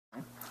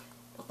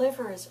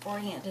liver is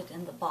oriented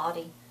in the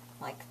body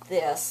like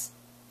this.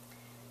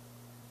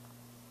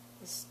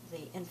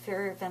 The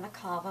inferior vena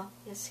cava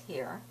is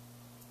here.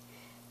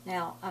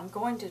 Now I'm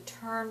going to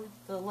turn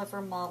the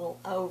liver model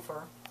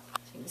over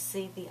so you can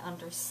see the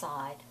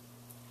underside.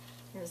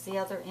 Here's the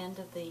other end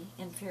of the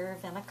inferior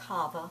vena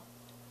cava,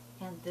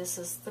 and this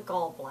is the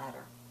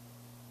gallbladder.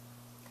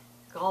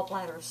 The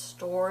gallbladder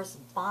stores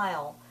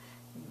bile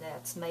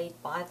that's made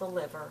by the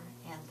liver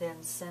and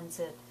then sends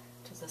it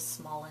to the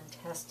small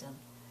intestine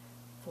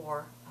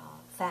for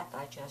fat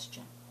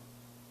digestion.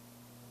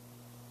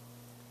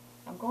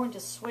 I'm going to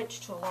switch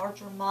to a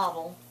larger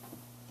model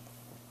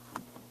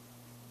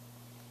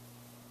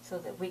so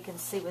that we can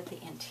see what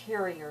the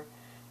interior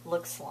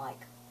looks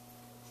like.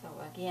 So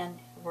again,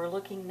 we're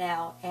looking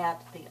now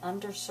at the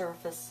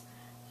undersurface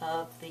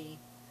of the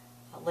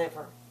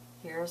liver.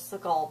 Here's the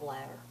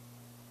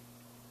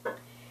gallbladder.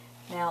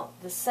 Now,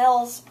 the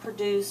cells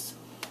produce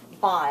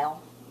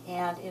bile,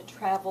 and it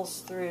travels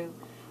through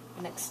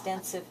an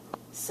extensive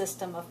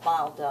system of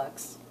bile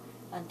ducts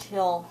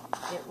until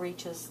it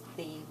reaches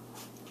the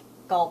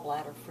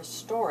gallbladder for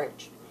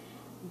storage.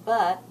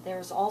 But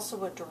there's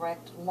also a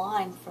direct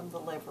line from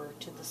the liver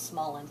to the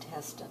small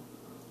intestine.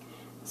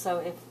 So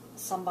if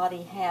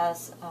somebody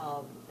has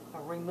a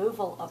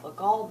removal of a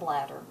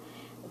gallbladder,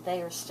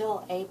 they are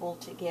still able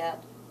to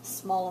get a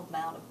small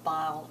amount of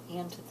bile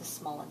into the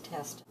small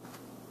intestine.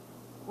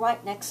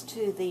 Right next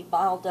to the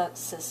bile duct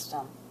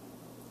system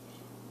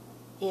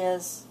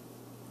is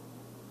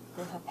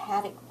the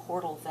hepatic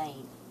portal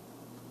vein.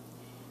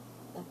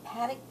 The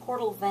hepatic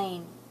portal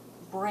vein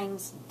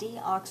brings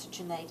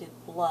deoxygenated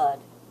blood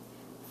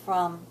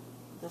from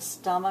the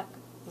stomach,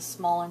 the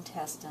small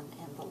intestine,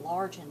 and the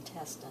large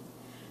intestine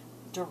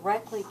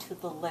directly to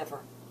the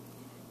liver.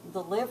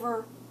 The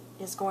liver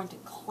is going to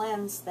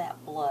cleanse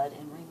that blood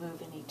and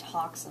remove any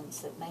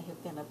toxins that may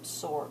have been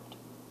absorbed.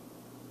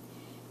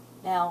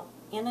 Now,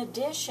 in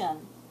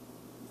addition,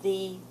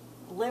 the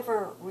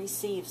liver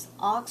receives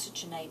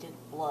oxygenated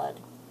blood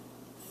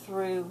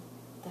through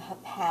the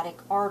hepatic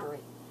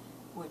artery,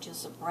 which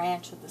is a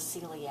branch of the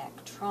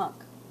celiac trunk.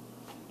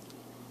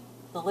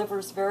 The liver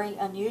is very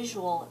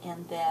unusual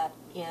in that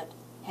it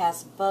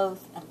has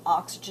both an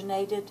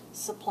oxygenated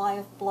supply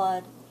of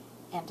blood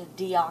and a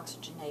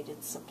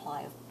deoxygenated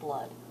supply of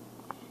blood.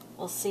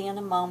 We'll see in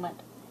a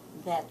moment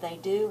that they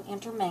do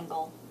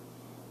intermingle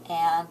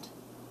and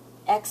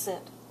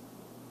exit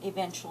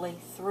eventually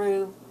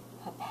through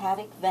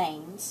hepatic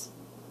veins,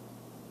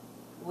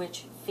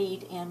 which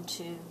feed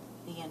into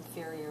the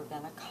inferior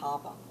vena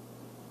cava.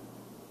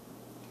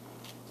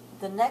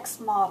 The next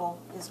model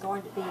is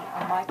going to be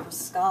a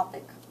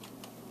microscopic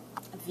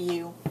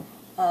view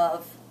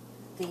of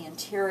the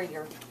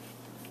interior,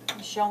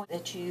 showing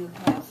that you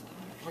have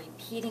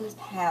repeating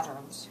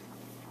patterns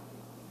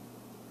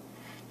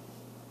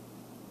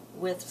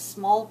with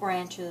small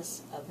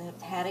branches of the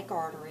hepatic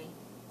artery,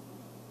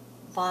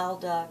 bile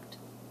duct,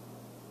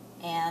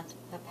 and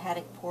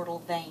hepatic portal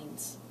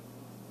veins.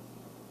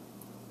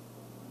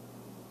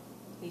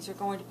 These are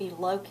going to be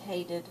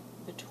located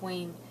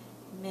between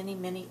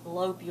many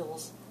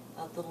lobules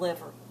of the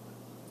liver.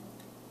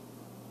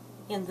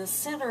 In the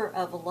center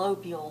of a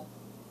lobule,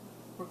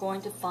 we're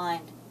going to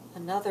find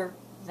another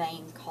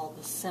vein called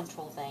the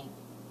central vein.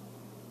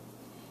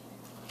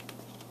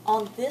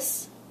 On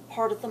this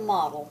part of the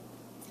model,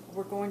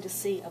 we're going to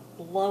see a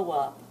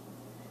blow-up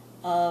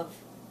of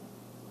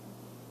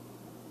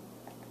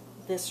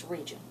this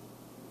region.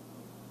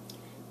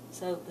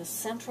 So the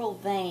central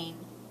vein,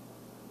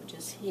 which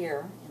is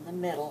here in the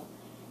middle,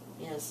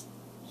 is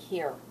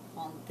here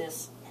on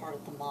this part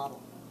of the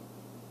model.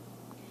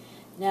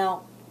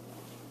 Now,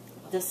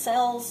 the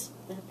cells,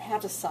 the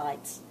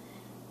hepatocytes,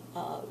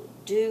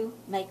 do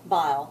make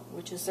bile,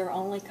 which is their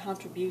only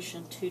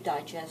contribution to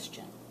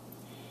digestion.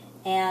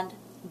 And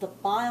the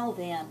bile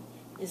then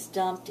is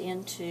dumped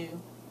into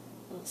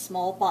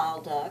small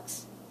bile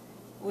ducts,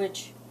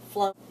 which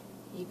flow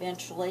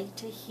eventually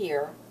to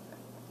here,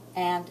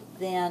 and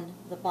then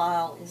the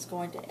bile is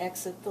going to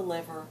exit the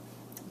liver,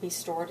 be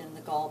stored in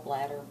the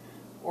gallbladder,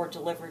 or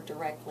delivered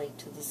directly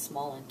to the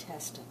small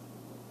intestine.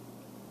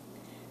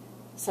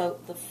 So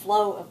the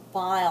flow of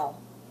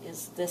bile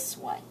is this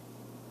way.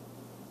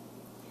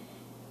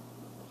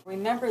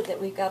 Remember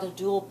that we've got a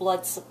dual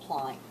blood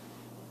supply.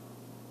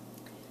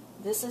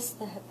 This is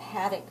the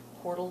hepatic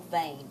portal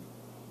vein,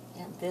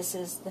 and this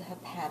is the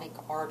hepatic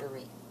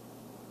artery.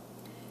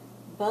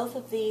 Both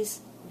of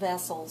these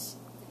vessels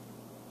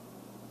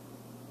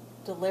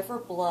deliver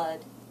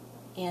blood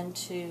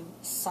into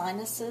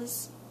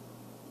sinuses,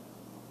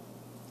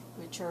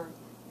 which are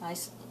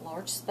nice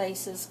large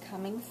spaces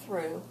coming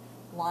through,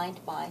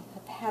 lined by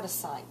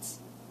hepatocytes.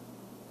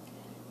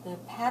 The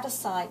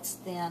hepatocytes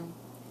then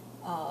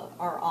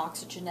are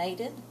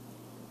oxygenated,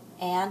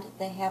 and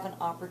they have an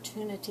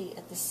opportunity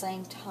at the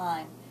same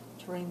time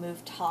to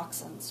remove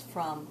toxins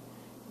from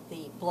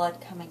the blood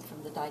coming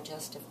from the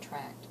digestive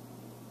tract.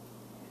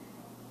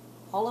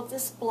 All of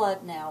this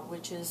blood now,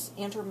 which is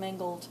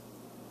intermingled,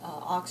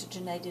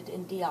 oxygenated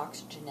and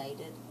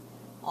deoxygenated,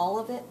 all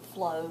of it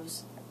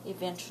flows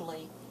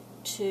eventually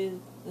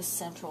to the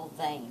central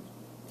vein.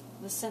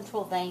 The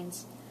central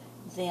veins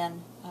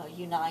then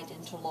unite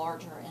into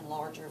larger and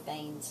larger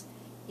veins,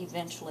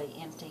 eventually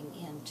emptying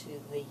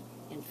into the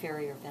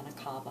inferior vena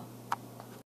cava.